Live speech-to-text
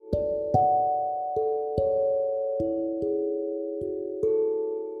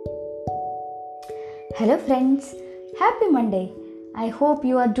Hello friends, happy Monday. I hope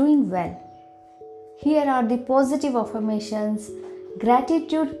you are doing well. Here are the positive affirmations,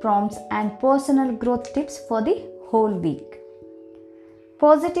 gratitude prompts and personal growth tips for the whole week.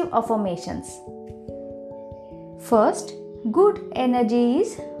 Positive affirmations. First, good energy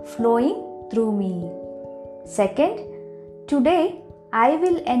is flowing through me. Second, today I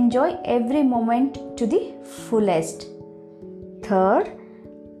will enjoy every moment to the fullest. Third,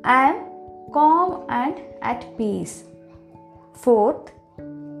 I am calm and at peace. Fourth,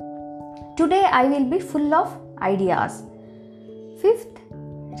 today I will be full of ideas. Fifth,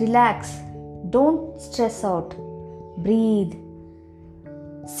 relax, don't stress out, breathe.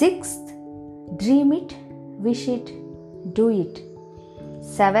 Sixth, dream it, wish it, do it.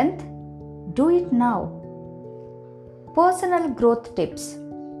 Seventh, do it now. Personal growth tips.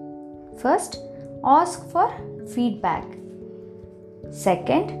 First, ask for feedback.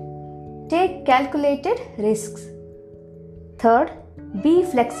 Second, take calculated risks. Third, be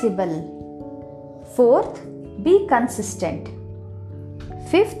flexible. Fourth, be consistent.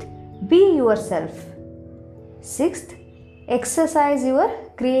 Fifth, be yourself. Sixth, exercise your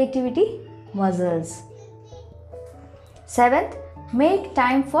creativity muscles. Seventh, make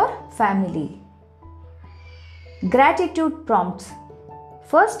time for family. Gratitude prompts.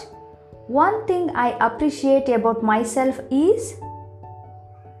 First, one thing I appreciate about myself is.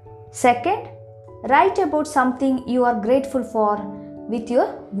 Second, write about something you are grateful for with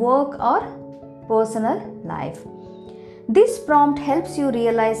your work or personal life. This prompt helps you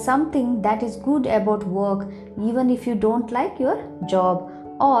realize something that is good about work even if you don't like your job,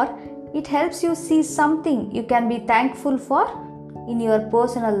 or it helps you see something you can be thankful for in your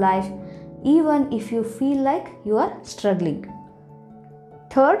personal life even if you feel like you are struggling.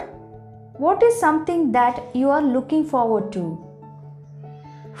 Third, what is something that you are looking forward to?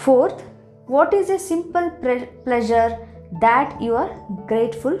 Fourth, what is a simple pleasure that you are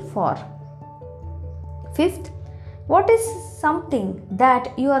grateful for? Fifth, what is something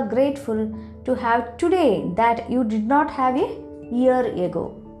that you are grateful to have today that you did not have a year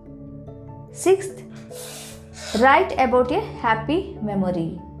ago? Sixth, write about a happy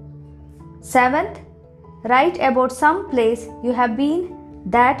memory. Seventh, write about some place you have been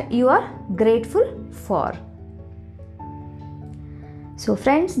that you are grateful for. So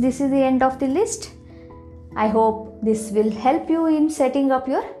friends, this is the end of the list. I hope this will help you in setting up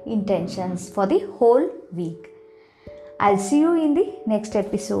your intentions for the whole week. I'll see you in the next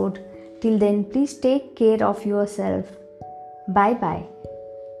episode. Till then, please take care of yourself. Bye bye.